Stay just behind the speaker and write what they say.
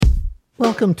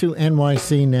Welcome to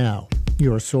NYC Now,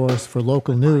 your source for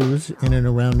local news in and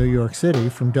around New York City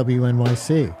from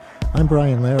WNYC. I'm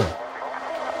Brian Lehrer.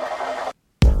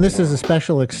 This is a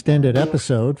special extended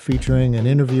episode featuring an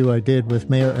interview I did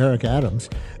with Mayor Eric Adams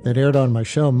that aired on my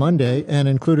show Monday and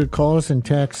included calls and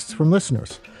texts from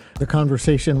listeners. The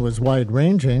conversation was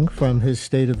wide-ranging, from his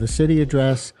State of the City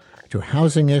address to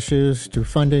housing issues to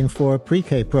funding for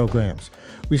pre-K programs.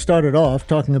 We started off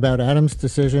talking about Adams'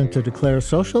 decision to declare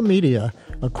social media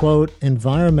a, quote,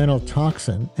 environmental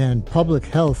toxin and public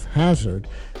health hazard,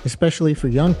 especially for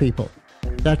young people.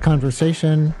 That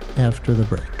conversation after the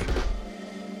break.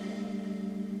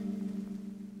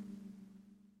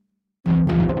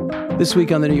 This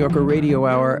week on the New Yorker Radio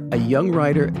Hour, a young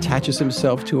writer attaches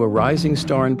himself to a rising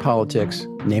star in politics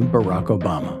named Barack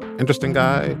Obama. Interesting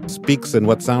guy, speaks in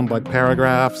what sound like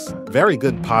paragraphs. Very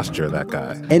good posture, that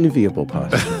guy. Enviable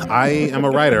posture. I am a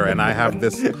writer, and I have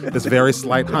this very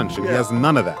slight hunch, and he has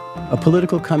none of that. A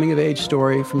political coming-of-age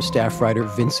story from staff writer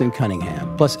Vincent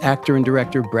Cunningham, plus actor and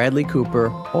director Bradley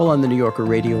Cooper, all on the New Yorker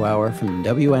Radio Hour from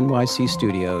WNYC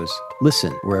Studios.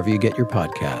 Listen wherever you get your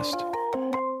podcast.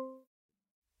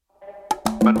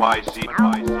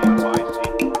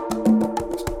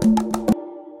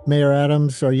 Mayor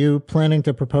Adams, are you planning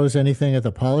to propose anything at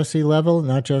the policy level,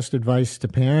 not just advice to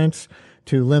parents,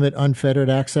 to limit unfettered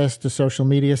access to social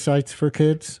media sites for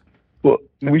kids? Well,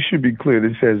 we should be clear.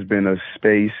 This has been a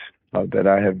space that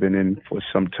I have been in for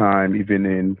some time, even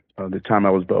in the time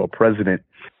I was the president.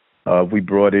 We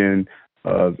brought in,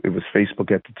 it was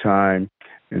Facebook at the time,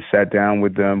 and sat down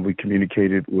with them. We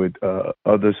communicated with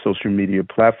other social media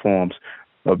platforms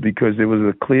because there was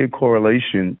a clear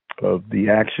correlation of the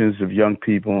actions of young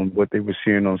people and what they were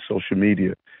seeing on social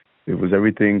media. It was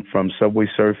everything from subway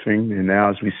surfing, and now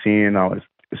as we're seeing our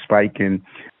spike in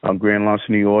grand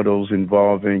larceny autos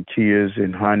involving Kias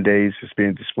and Hyundais is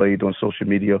being displayed on social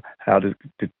media, how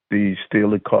the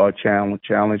steal a car challenge.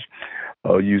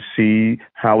 You see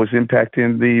how it's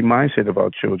impacting the mindset of our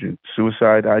children.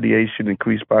 Suicide ideation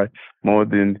increased by more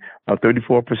than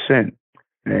 34%.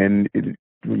 And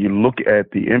when you look at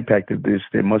the impact of this,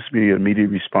 there must be an immediate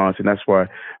response, and that's why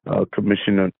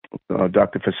Commissioner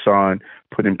Dr. Fasson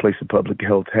put in place a public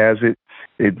health hazard.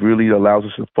 It really allows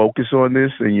us to focus on this,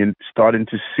 and you're starting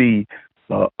to see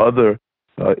other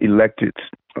electeds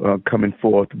coming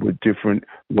forth with different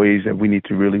ways that we need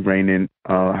to really rein in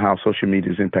how social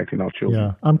media is impacting our children.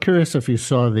 Yeah, I'm curious if you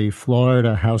saw the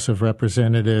Florida House of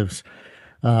Representatives,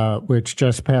 which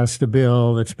just passed a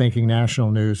bill that's making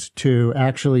national news to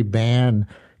actually ban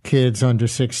kids under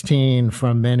 16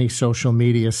 from many social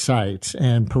media sites,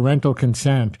 and parental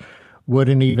consent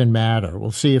wouldn't even matter.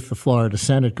 We'll see if the Florida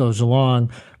Senate goes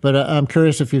along, but I'm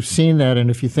curious if you've seen that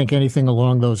and if you think anything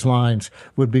along those lines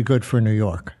would be good for New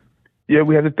York. Yeah,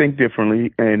 we have to think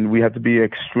differently, and we have to be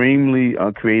extremely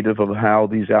creative of how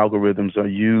these algorithms are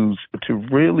used to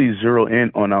really zero in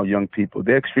on our young people.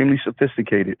 They're extremely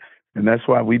sophisticated. And that's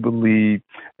why we believe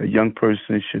a young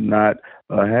person should not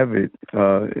have it,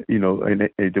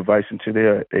 a device until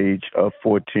their age of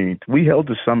 14. We held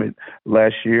a summit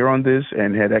last year on this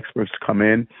and had experts come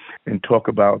in and talk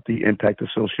about the impact of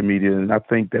social media. And I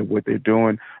think that what they're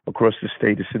doing across the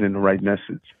state is sending the right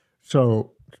message.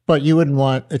 So, but you wouldn't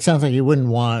want, it sounds like you wouldn't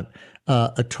want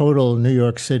a total New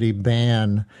York City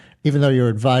ban, even though you're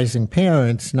advising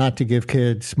parents not to give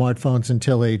kids smartphones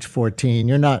until age 14.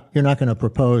 You're not going to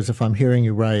propose, if I'm hearing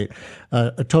you right,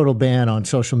 a total ban on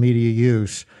social media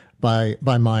use by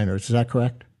minors. Is that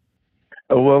correct?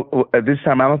 Well, at this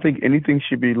time, I don't think anything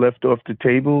should be left off the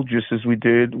table, just as we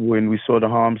did when we saw the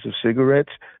harms of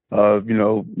cigarettes.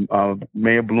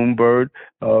 Mayor Bloomberg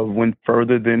went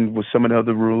further than what some of the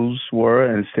other rules were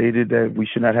and stated that we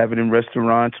should not have it in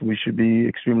restaurants. We should be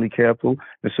extremely careful.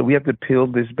 And so we have to peel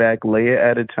this back layer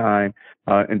at a time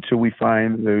until we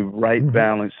find the right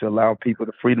balance to allow people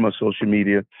the freedom of social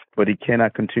media, but it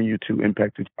cannot continue to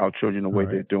impact our children the way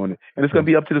they're doing it. And it's going to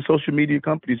be up to the social media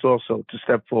companies also to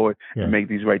step forward and make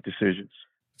these right decisions.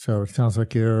 So it sounds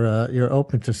like you're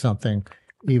open to something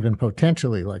even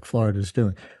potentially like Florida's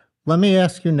doing. Let me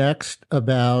ask you next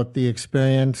about the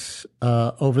experience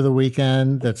over the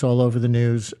weekend that's all over the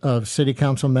news of City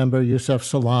Council member Yusef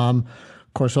Salaam,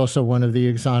 of course, also one of the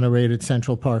exonerated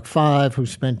Central Park Five, who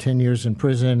spent 10 years in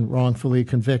prison, wrongfully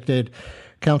convicted.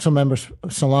 Councilmember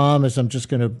Salaam, as I'm just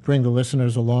going to bring the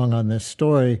listeners along on this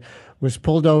story, was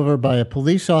pulled over by a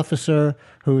police officer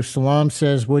who Salaam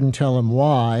says wouldn't tell him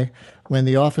why. When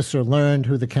the officer learned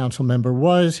who the council member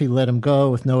was, he let him go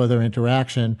with no other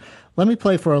interaction. Let me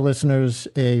play for our listeners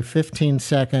a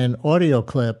 15-second audio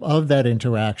clip of that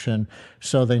interaction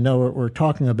so they know what we're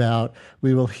talking about.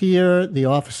 We will hear the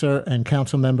officer and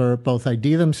council member both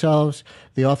ID themselves.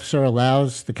 The officer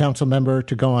allows the council member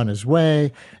to go on his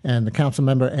way, and the council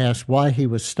member asks why he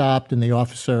was stopped, and the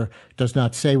officer does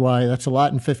not say why. That's a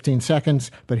lot in 15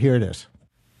 seconds, but here it is.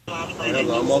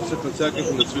 Hello, I'm Officer Kentucky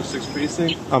from the 26th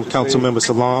Precinct. I'm Councilmember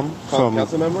Salam from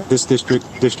this district,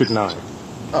 District 9.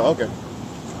 Oh, okay.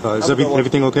 Is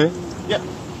everything okay? Yeah.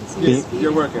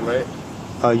 You're working, right?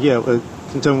 Yeah. Can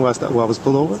you tell me why I was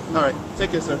pulled over? All right.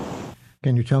 Take care, sir.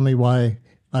 Can you tell me why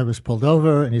I was pulled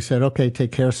over? And he said, okay,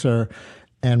 take care, sir,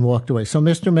 and walked away. So,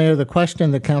 Mr. Mayor, the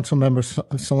question that Councilmember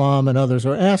Salam and others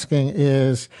are asking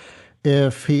is,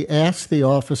 if he asked the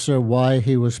officer why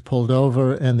he was pulled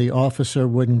over and the officer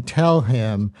wouldn't tell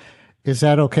him, is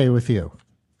that okay with you?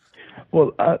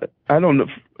 Well, I don't know.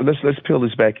 Let's peel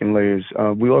this back in layers.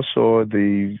 We all saw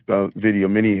the video,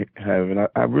 many have, and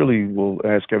I really will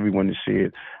ask everyone to see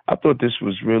it. I thought this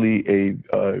was really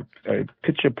a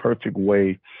picture-perfect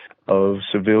way of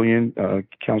civilian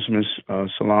Councilman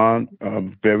Salon,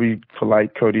 very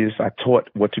polite, courteous. I taught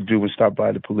what to do when stopped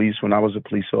by the police when I was a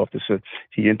police officer.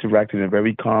 He interacted in a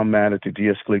very calm manner to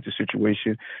de-escalate the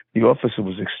situation. The officer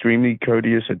was extremely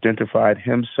courteous, identified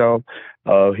himself.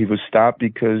 He was stopped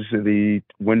because the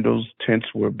windows tints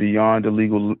were beyond the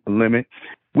legal limit.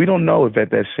 We don't know if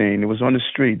at that scene, it was on the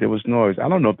street, there was noise. I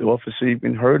don't know if the officer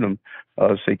even heard him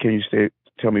say, can you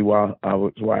tell me why I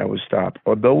was stopped.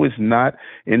 Although it's not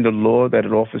in the law that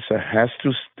an officer has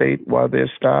to state why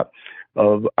they're stopped,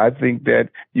 I think that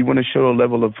you want to show a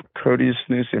level of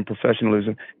courteousness and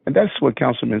professionalism. And that's what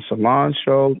Councilman Salon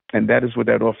showed, and that is what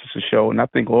that officer showed. And I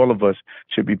think all of us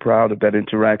should be proud of that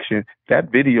interaction.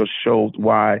 That video showed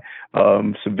why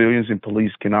civilians and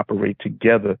police can operate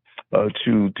together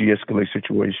to de-escalate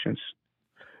situations.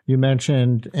 You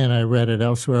mentioned, and I read it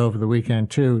elsewhere over the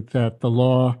weekend too, that the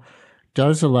law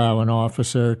does allow an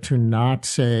officer to not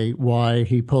say why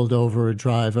he pulled over a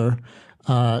driver.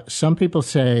 Some people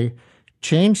say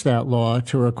change that law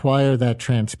to require that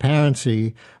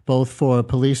transparency, both for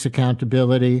police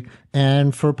accountability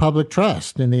and for public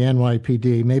trust in the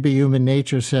NYPD. Maybe human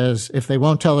nature says if they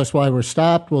won't tell us why we're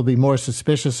stopped, we'll be more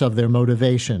suspicious of their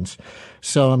motivations.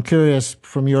 So I'm curious,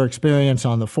 from your experience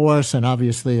on the force and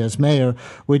obviously as mayor,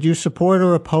 would you support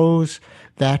or oppose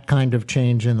that kind of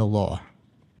change in the law?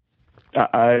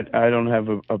 I don't have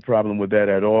a problem with that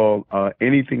at all.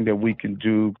 Anything that we can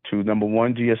do to, number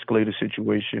one, de-escalate a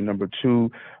situation. Number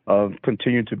two,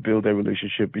 continue to build that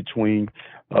relationship between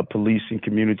police and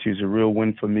community is a real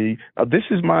win for me. This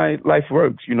is my life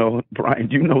work. You know, Brian,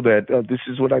 you know that this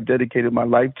is what I dedicated my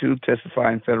life to,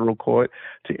 testify in federal court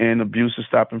to end abuse of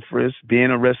stop and frisk,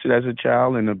 being arrested as a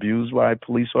child and abused by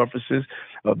police officers.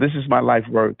 This is my life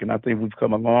work, and I think we've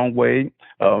come a long way.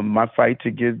 My fight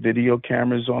to get video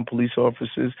cameras on police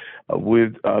officers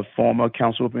with former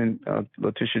Councilwoman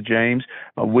Letitia James,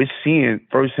 we're seeing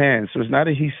firsthand. So it's not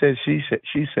a he said,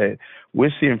 she said.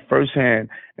 We're seeing firsthand.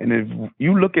 And if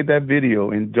you look at that video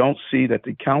and don't see that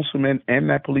the councilman and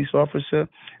that police officer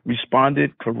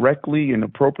responded correctly and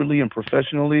appropriately and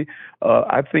professionally,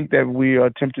 I think that we are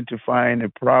attempting to find a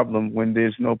problem when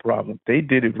there's no problem. They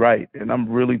did it right. And I'm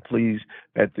really pleased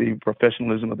at the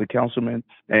professionalism of the councilman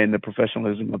and the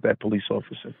professionalism of that police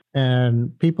officer.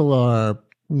 And people are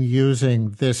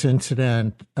using this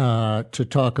incident to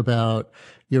talk about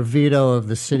your veto of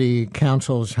the city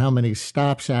council's How Many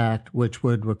Stops Act, which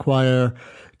would require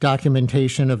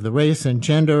documentation of the race and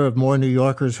gender of more New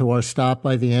Yorkers who are stopped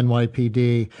by the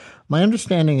NYPD. My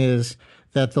understanding is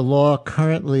that the law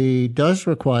currently does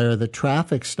require that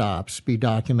traffic stops be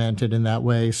documented in that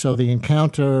way. So the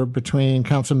encounter between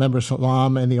Councilmember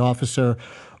Salam and the officer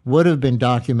would have been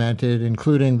documented,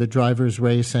 including the driver's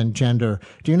race and gender.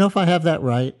 Do you know if I have that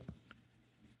right?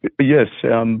 Yes.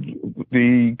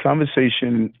 The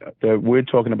conversation that we're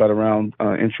talking about around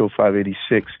Intro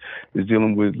 586 is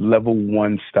dealing with level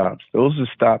 1 stops. Those are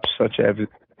stops such as,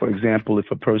 for example, if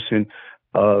a person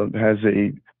has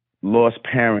a lost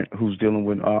parent who's dealing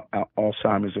with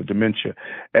Alzheimer's or dementia.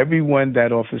 Everyone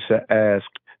that officer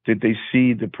asked, did they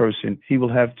see the person? He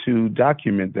will have to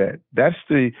document that. That's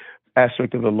the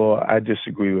aspect of the law I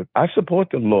disagree with. I support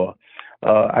the law.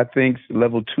 I think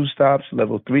level 2 stops,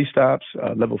 level 3 stops,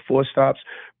 level 4 stops,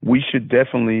 we should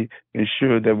definitely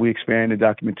ensure that we expand the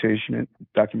documentation.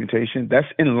 That's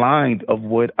in line of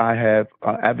what I have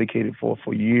advocated for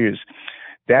years.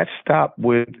 That stop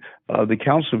with the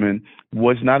councilman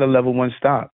was not a level 1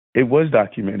 stop. It was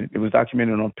documented. It was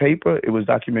documented on paper. It was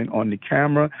documented on the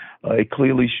camera. It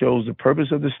clearly shows the purpose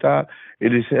of the stop.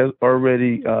 It is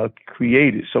already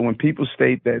created. So when people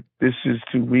state that this is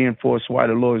to reinforce why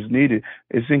the law is needed,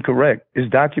 it's incorrect.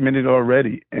 It's documented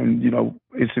already. And,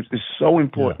 it's so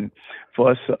important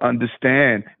for us to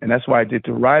understand. And that's why I did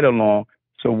the ride along,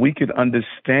 so we could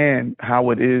understand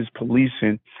how it is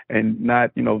policing and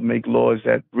not, make laws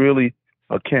that really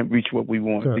can't reach what we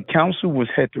want. Sure. The council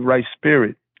had the right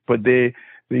spirit, but the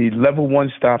level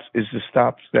 1 stops is the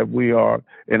stops that we are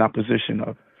in opposition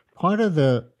of. Part of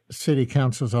the city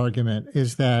council's argument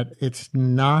is that it's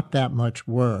not that much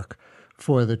work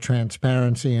for the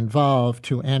transparency involved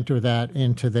to enter that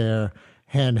into their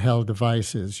handheld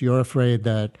devices. You're afraid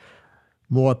that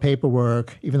more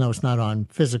paperwork, even though it's not on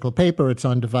physical paper, it's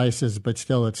on devices, but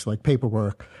still it's like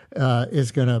paperwork,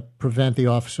 is going to prevent the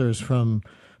officers from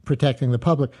protecting the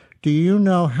public. Do you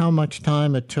know how much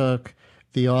time it took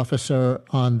the officer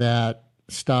on that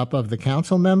stop of the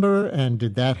council member, and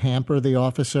did that hamper the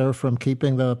officer from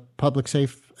keeping the public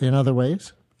safe in other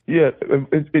ways? Yeah,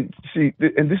 see,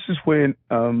 and this is when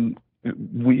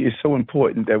it's so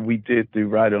important that we did the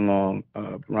ride along,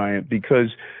 Ryan, because.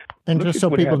 And just so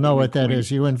people know what that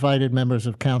is, you invited members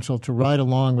of council to ride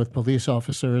along with police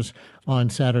officers on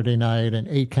Saturday night, and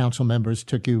 8 council members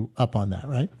took you up on that,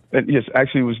 right? Yes,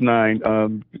 actually it was 9.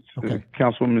 Okay.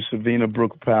 Councilwoman Savina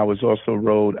Brooke Powers also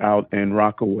rode out in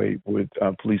Rockaway with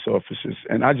police officers.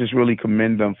 And I just really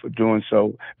commend them for doing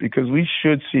so, because we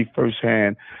should see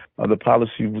firsthand the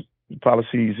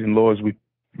policies and laws we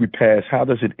pass. How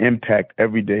does it impact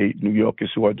everyday New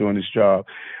Yorkers who are doing this job?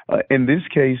 In this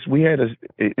case, we had an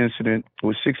incident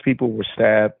where 6 people were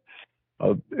stabbed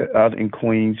out in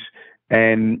Queens,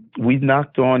 and we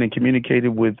knocked on and communicated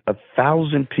with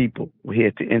 1,000 people we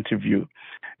had to interview.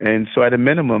 And so at a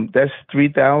minimum, that's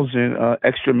 3,000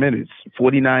 extra minutes,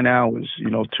 49 hours,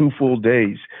 2 full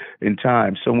days in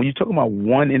time. So when you're talking about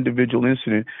one individual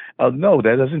incident, no,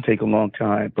 that doesn't take a long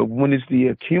time. But when it's the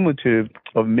accumulative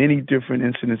of many different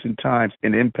incidents and times,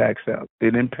 it impacts that.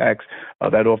 It impacts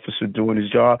that officer doing his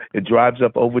job. It drives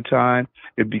up overtime.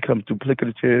 It becomes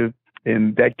duplicative.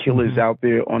 And that killer is out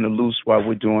there on the loose while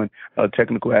we're doing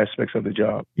technical aspects of the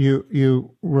job.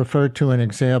 You referred to an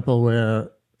example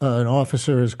where an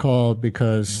officer is called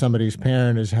because somebody's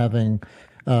parent is having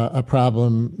a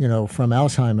problem, from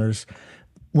Alzheimer's.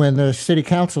 When the city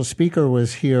council speaker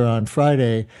was here on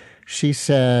Friday, she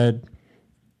said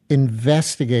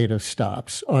investigative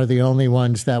stops are the only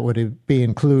ones that would be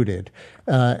included.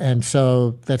 And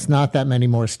so that's not that many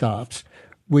more stops.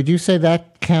 Would you say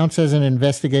that counts as an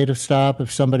investigative stop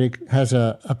if somebody has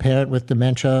a parent with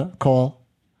dementia call?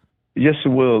 Yes, it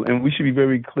will. And we should be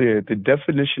very clear. The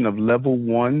definition of level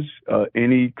 1s,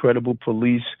 any credible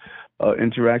police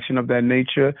interaction of that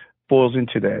nature, falls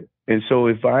into that. And so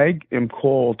if I am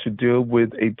called to deal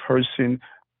with a person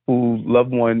whose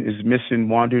loved one is missing,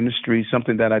 wandering the street,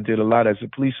 something that I did a lot as a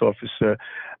police officer,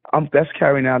 that's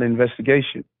carrying out an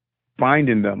investigation,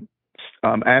 finding them,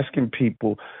 asking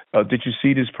people, did you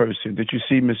see this person? Did you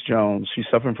see Miss Jones? She's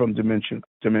suffering from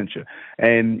dementia.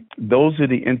 And those are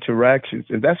the interactions.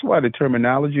 And that's why the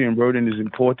terminology and wording is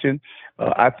important.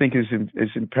 I think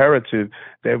it's imperative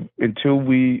that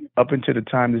up until the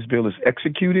time this bill is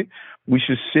executed, we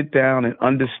should sit down and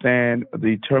understand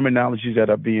the terminologies that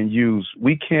are being used.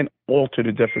 We can't alter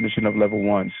the definition of level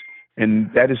 1s. And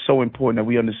that is so important that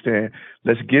we understand.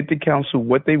 Let's get the council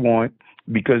what they want,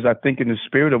 because I think in the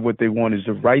spirit of what they want is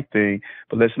the right thing,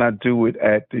 but let's not do it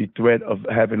at the threat of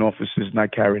having officers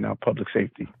not carrying out public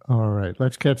safety. All right.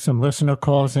 Let's get some listener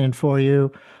calls in for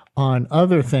you on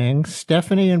other things.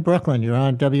 Stephanie in Brooklyn, you're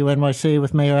on WNYC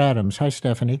with Mayor Adams. Hi,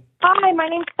 Stephanie. Hi, my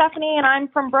name's Stephanie, and I'm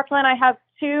from Brooklyn. I have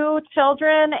 2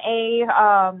 children,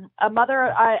 a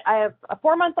mother. I have a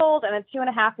 4-month-old and a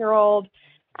 2.5-year-old.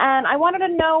 And I wanted to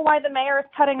know why the mayor is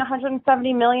cutting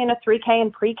 $170 million to 3K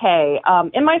and pre-K.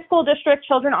 In my school district,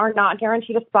 children are not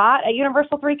guaranteed a spot at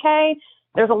Universal 3K.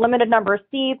 There's a limited number of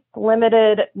seats,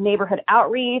 limited neighborhood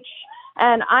outreach.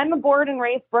 And I'm a born and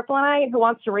raised Brooklynite who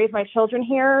wants to raise my children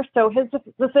here. So his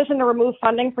decision to remove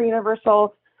funding for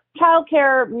Universal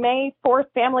childcare may force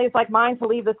families like mine to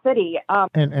leave the city.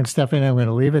 And Stephanie, I'm going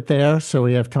to leave it there so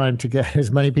we have time to get as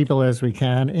many people as we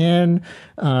can in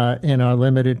our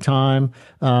limited time.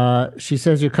 She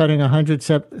says you're cutting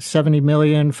 $170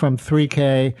 million from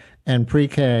 3K and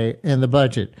pre-K in the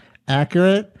budget.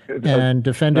 Accurate? And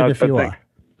defend it if you are.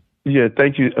 Yeah,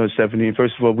 thank you, Stephanie.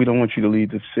 First of all, we don't want you to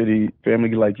leave the city.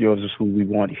 Family like yours is who we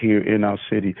want here in our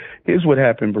city. Here's what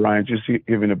happened, Brian, just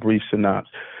giving a brief synopsis.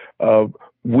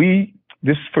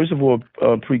 First of all,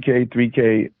 pre-K,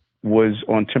 3K, was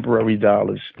on temporary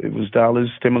dollars. It was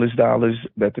stimulus dollars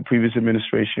that the previous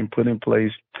administration put in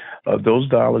place. Those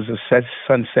dollars are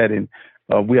sunsetting.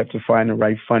 We have to find the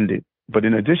right funding. But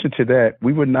in addition to that,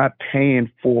 we were not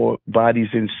paying for bodies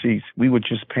in seats. We were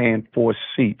just paying for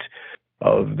seats.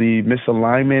 The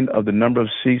misalignment of the number of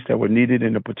seats that were needed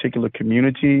in a particular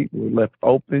community were left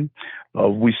open.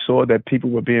 We saw that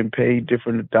people were being paid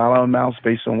different dollar amounts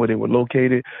based on where they were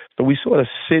located. So we saw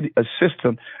a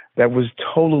system that was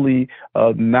totally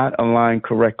not aligned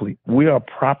correctly. We are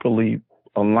properly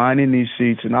aligning these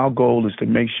seats, and our goal is to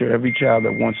make sure every child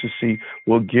that wants a seat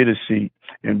will get a seat,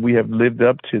 and we have lived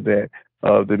up to that.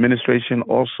 The administration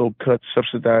also cut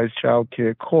subsidized child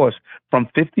care costs from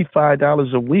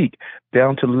 $55 a week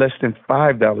down to less than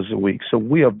 $5 a week. So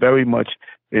we are very much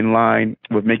in line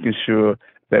with making sure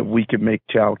that we can make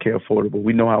child care affordable.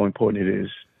 We know how important it is.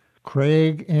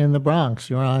 Craig in the Bronx,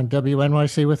 you're on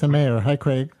WNYC with the mayor. Hi,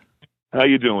 Craig. How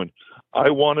you doing? I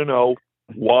want to know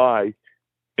why,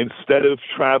 instead of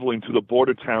traveling to the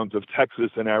border towns of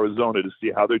Texas and Arizona to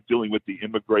see how they're dealing with the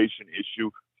immigration issue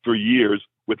for years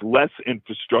with less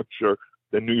infrastructure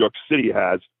than New York City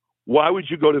has, why would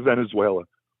you go to Venezuela?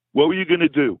 What were you going to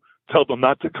do? Tell them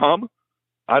not to come?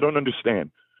 I don't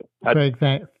understand. Craig,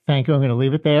 thank you. I'm going to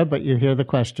leave it there, but you hear the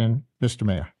question, Mr.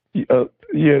 Mayor.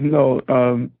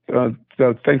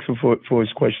 Thanks for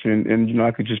his question. And,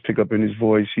 I could just pick up in his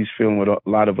voice. He's feeling what a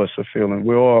lot of us are feeling.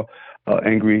 We're all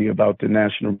angry about the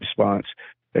national response.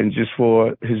 And just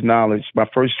for his knowledge, my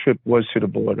first trip was to the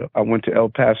border. I went to El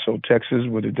Paso, Texas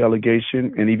with a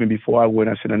delegation. And even before I went,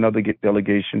 I sent another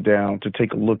delegation down to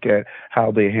take a look at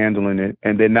how they're handling it.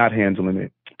 And they're not handling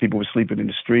it. People were sleeping in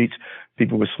the streets.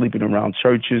 People were sleeping around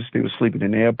churches. They were sleeping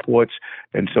in airports.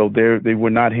 And so they were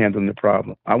not handling the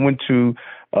problem. I went to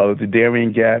the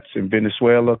Darien Gaps in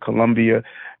Venezuela, Colombia,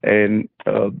 and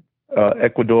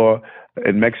Ecuador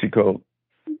and Mexico.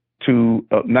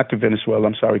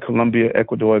 Colombia,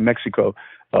 Ecuador, and Mexico,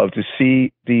 to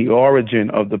see the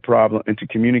origin of the problem and to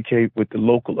communicate with the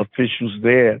local officials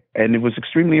there. And it was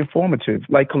extremely informative.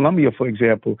 Like Colombia, for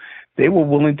example, they were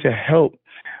willing to help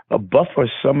buffer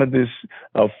some of this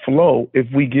flow if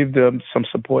we give them some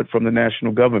support from the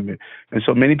national government. And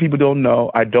so many people don't know.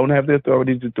 I don't have the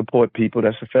authority to deport people.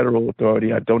 That's a federal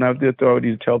authority. I don't have the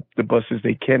authority to tell the buses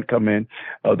they can't come in.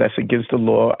 That's against the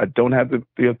law. I don't have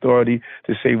the authority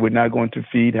to say we're not going to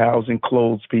feed, house, and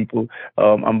clothe people.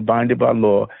 I'm binded by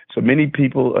law. So many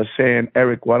people are saying,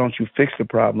 Eric, why don't you fix the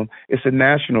problem? It's a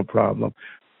national problem.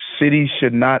 Cities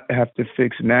should not have to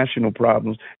fix national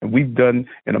problems. And we've done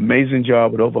an amazing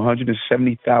job with over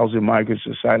 170,000 migrants,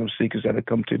 asylum seekers that have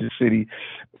come to the city.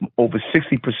 Over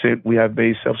 60% we have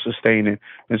made self-sustaining.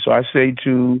 And so I say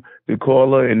to the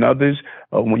caller and others,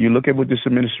 when you look at what this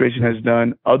administration has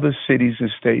done, other cities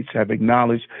and states have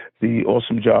acknowledged the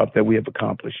awesome job that we have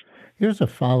accomplished. Here's a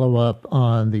follow-up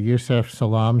on the Yusef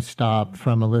Salaam stop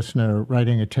from a listener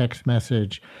writing a text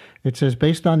message. It says,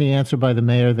 based on the answer by the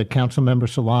mayor that Councilmember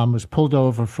Salaam was pulled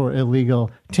over for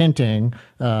illegal tinting,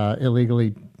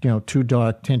 illegally, too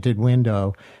dark tinted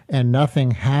window, and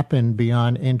nothing happened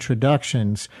beyond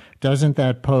introductions, doesn't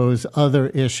that pose other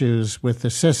issues with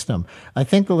the system? I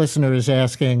think the listener is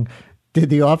asking, did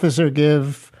the officer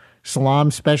give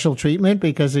Salaam special treatment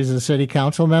because he's a city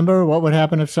council member? What would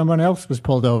happen if someone else was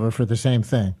pulled over for the same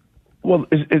thing? Well,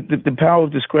 the power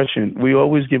of discretion. We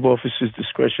always give officers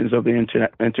discretions of the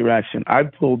interaction. I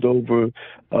pulled over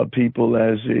people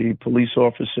as a police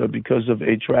officer because of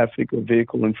a traffic or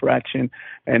vehicle infraction,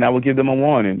 and I would give them a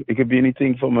warning. It could be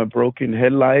anything from a broken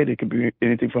headlight. It could be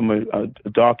anything from a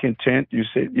dark intent. You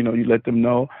let them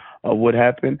know what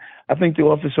happened. I think the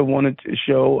officer wanted to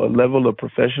show a level of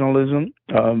professionalism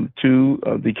to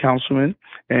the councilman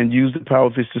and use the power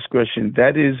of his discretion.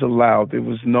 That is allowed. There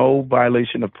was no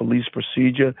violation of police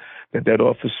procedure that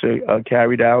officer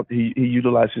carried out. He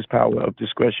utilized his power of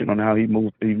discretion on how he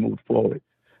moved forward.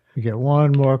 We get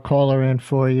one more caller in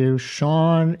for you.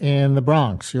 Sean in the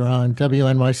Bronx. You're on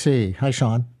WNYC. Hi,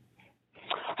 Sean.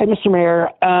 Hi, Mr. Mayor.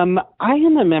 I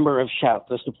am a member of SHOUT,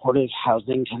 the Supportive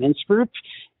Housing Tenants Group,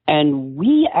 and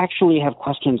we actually have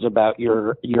questions about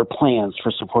your plans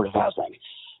for supportive housing.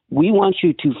 We want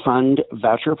you to fund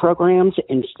voucher programs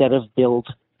instead of build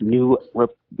new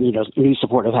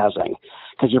supportive housing,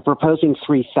 because you're proposing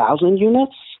 3,000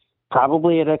 units,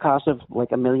 probably at a cost of like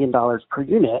 $1 million per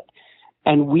unit.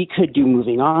 And we could do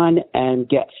moving on and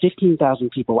get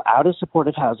 15,000 people out of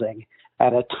supportive housing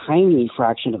at a tiny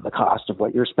fraction of the cost of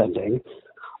what you're spending.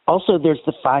 Also, there's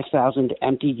the 5,000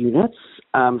 empty units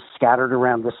scattered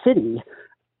around the city.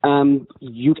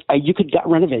 You could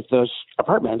renovate those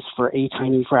apartments for a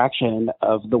tiny fraction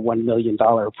of the $1 million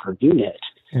per unit.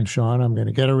 And Sean, I'm going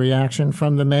to get a reaction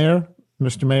from the mayor.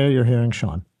 Mr. Mayor, you're hearing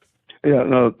Sean. Yeah,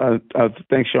 no,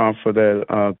 thanks, Sean, for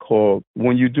that call.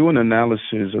 When you do an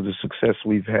analysis of the success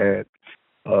we've had,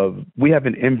 we have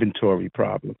an inventory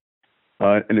problem.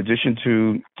 In addition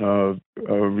to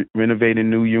renovating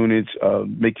new units,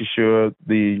 making sure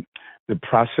the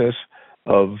process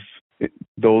of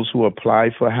those who apply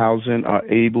for housing are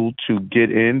able to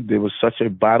get in. There was such a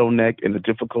bottleneck and a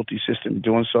difficulty system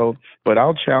doing so. But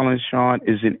our challenge, Sean,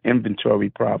 is an inventory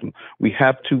problem. We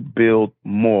have to build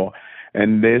more.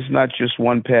 And there's not just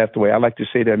one pathway. I like to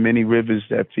say there are many rivers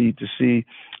that feed the sea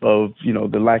of,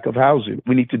 the lack of housing.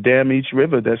 We need to dam each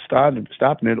river that's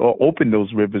stopping it, or open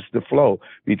those rivers to flow.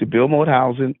 We need to build more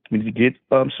housing. We need to get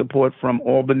support from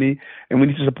Albany, and we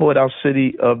need to support our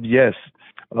city of Yes.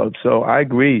 So I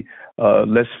agree.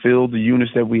 Let's fill the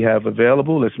units that we have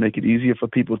available. Let's make it easier for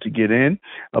people to get in.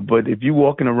 But if you're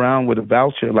walking around with a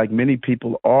voucher, like many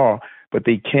people are, but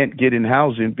they can't get in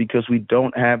housing because we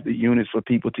don't have the units for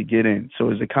people to get in. So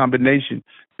it's a combination: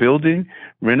 building,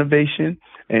 renovation,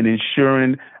 and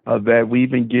ensuring that we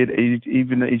even get a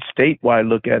statewide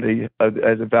look at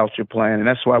a voucher plan. And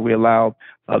that's why we allow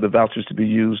the vouchers to be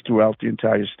used throughout the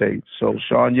entire state. So,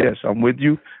 Sean, yes, I'm with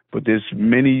you, but there's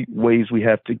many ways we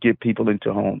have to get people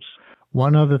into homes.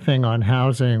 One other thing on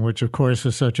housing, which of course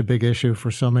is such a big issue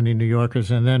for so many New Yorkers,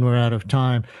 and then we're out of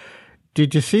time.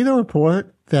 Did you see the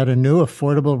report that a new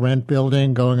affordable rent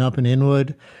building going up in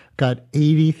Inwood got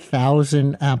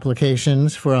 80,000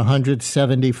 applications for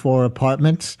 174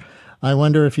 apartments? I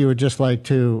wonder if you would just like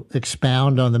to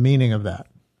expound on the meaning of that.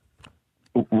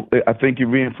 I think it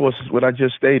reinforces what I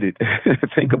just stated.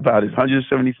 Think about it: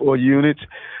 174 units,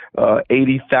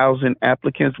 80,000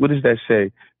 applicants. What does that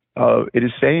say? It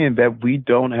is saying that we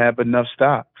don't have enough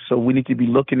stock. So we need to be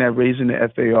looking at raising the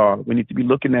FAR. We need to be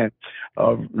looking at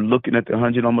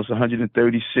the almost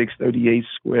 136, 38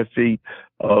 square feet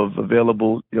of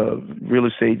available real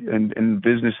estate and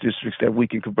business districts that we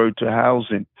can convert to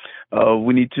housing.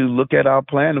 We need to look at our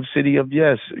plan of City of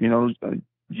Yes,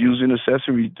 using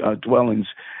accessory dwellings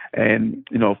and,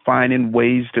 finding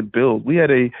ways to build. We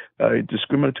had a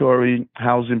discriminatory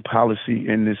housing policy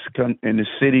in this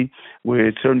city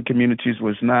where certain communities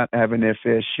was not having their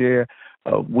fair share.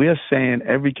 We're saying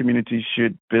every community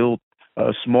should build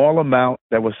a small amount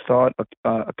that will start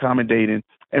accommodating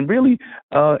and really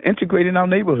integrating our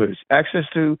neighborhoods. Access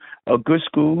to good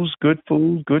schools, good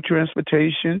food, good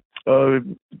transportation.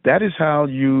 That is how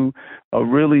you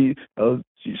really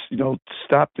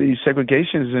stop the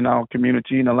segregations in our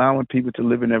community and allowing people to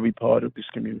live in every part of this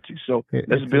community. So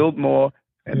let's build more,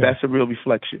 and that's a real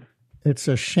reflection. It's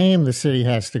a shame the city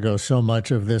has to go so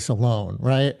much of this alone,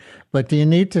 right? But do you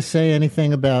need to say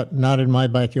anything about not in my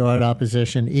backyard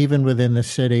opposition, even within the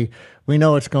city? We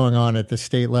know what's going on at the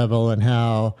state level and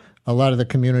how a lot of the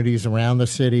communities around the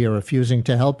city are refusing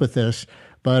to help with this.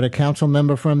 But a council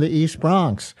member from the East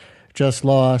Bronx just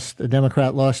lost, a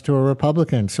Democrat lost to a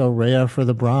Republican, so rare for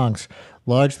the Bronx,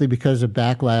 largely because of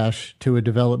backlash to a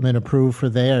development approved for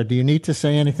there. Do you need to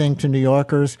say anything to New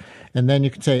Yorkers? And then you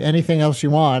can say anything else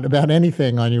you want about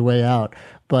anything on your way out.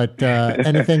 But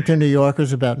anything to New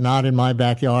Yorkers about not in my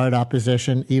backyard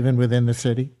opposition, even within the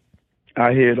city?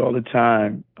 I hear it all the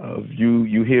time.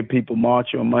 You hear people march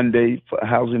on Monday for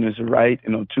housing is a right,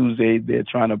 and on Tuesday they're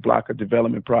trying to block a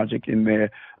development project in their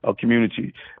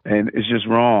community, and it's just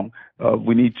wrong.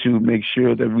 We need to make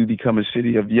sure that we become a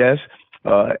city of yes,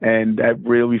 and that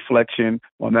real reflection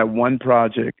on that one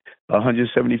project,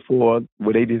 174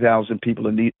 with 80,000 people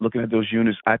looking at those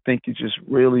units. I think it just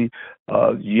really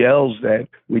yells that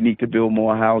we need to build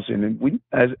more housing. And we,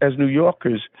 as New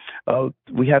Yorkers,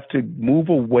 we have to move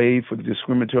away from the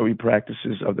discriminatory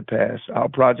practices of the past. Our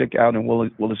project out in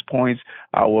Willis Points,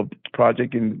 our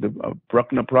project in the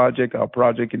Bruckner project, our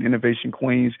project in Innovation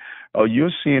Queens,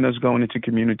 you're seeing us going into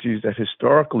communities that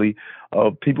historically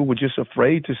people were just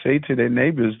afraid to say to their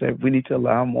neighbors that we need to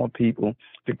allow more people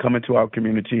to come into our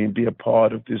community and be a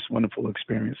part of this wonderful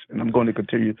experience. And I'm going to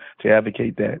continue to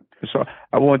advocate that. So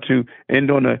I want to end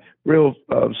on a real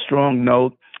strong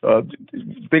note.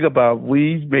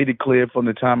 We made it clear from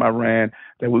the time I ran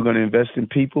that we're going to invest in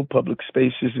people, public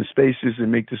spaces,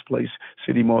 and make this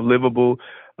city more livable.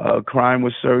 Crime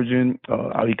was surging.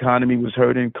 Our economy was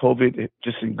hurting. COVID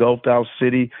just engulfed our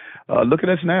city. Look at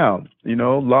us now,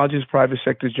 largest private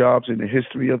sector jobs in the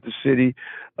history of the city.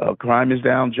 Crime is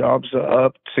down. Jobs are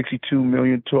up. 62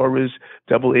 million tourists,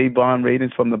 AA bond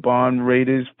ratings from the bond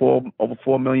raters, over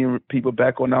 4 million people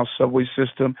back on our subway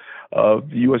system.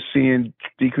 You are seeing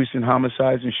decrease in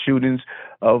homicides and shootings.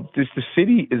 the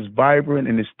city is vibrant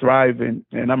and it's thriving,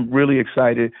 and I'm really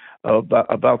excited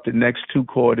about the next 2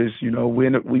 quarters. You know,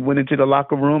 we went into the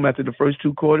locker room after the first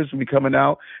 2 quarters. We're coming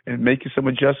out and making some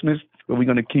adjustments, but we're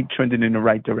going to keep trending in the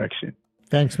right direction.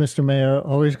 Thanks, Mr. Mayor.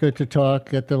 Always good to talk.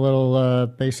 Get the little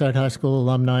Bayside High School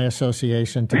Alumni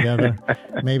Association together.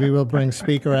 Maybe we'll bring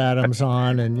Speaker Adams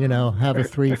on and, have a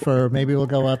 3 for. Maybe we'll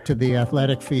go up to the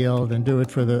athletic field and do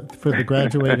it for the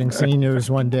graduating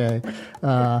seniors one day.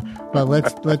 But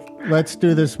let's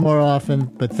do this more often.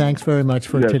 But thanks very much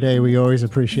for today. We always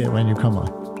appreciate when you come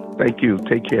on. Thank you.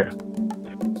 Take care.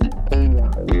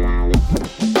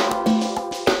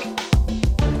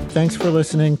 Thanks for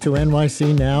listening to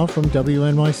NYC Now from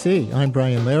WNYC. I'm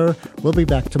Brian Lehrer. We'll be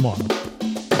back tomorrow.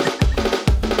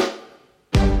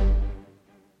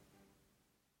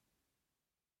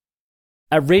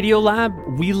 At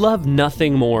Radiolab, we love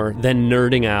nothing more than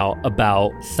nerding out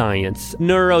about science,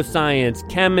 neuroscience,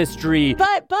 chemistry.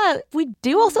 But we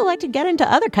do also like to get into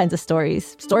other kinds of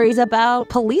stories. Stories about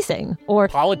policing or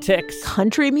politics,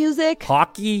 country music,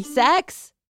 hockey, sex.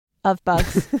 Of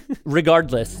bugs.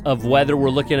 Regardless of whether we're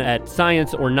looking at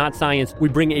science or not science, we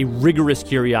bring a rigorous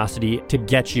curiosity to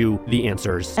get you the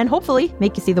answers. And hopefully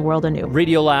make you see the world anew.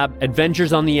 Radiolab,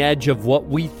 adventures on the edge of what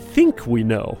we think we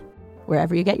know.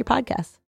 Wherever you get your podcasts.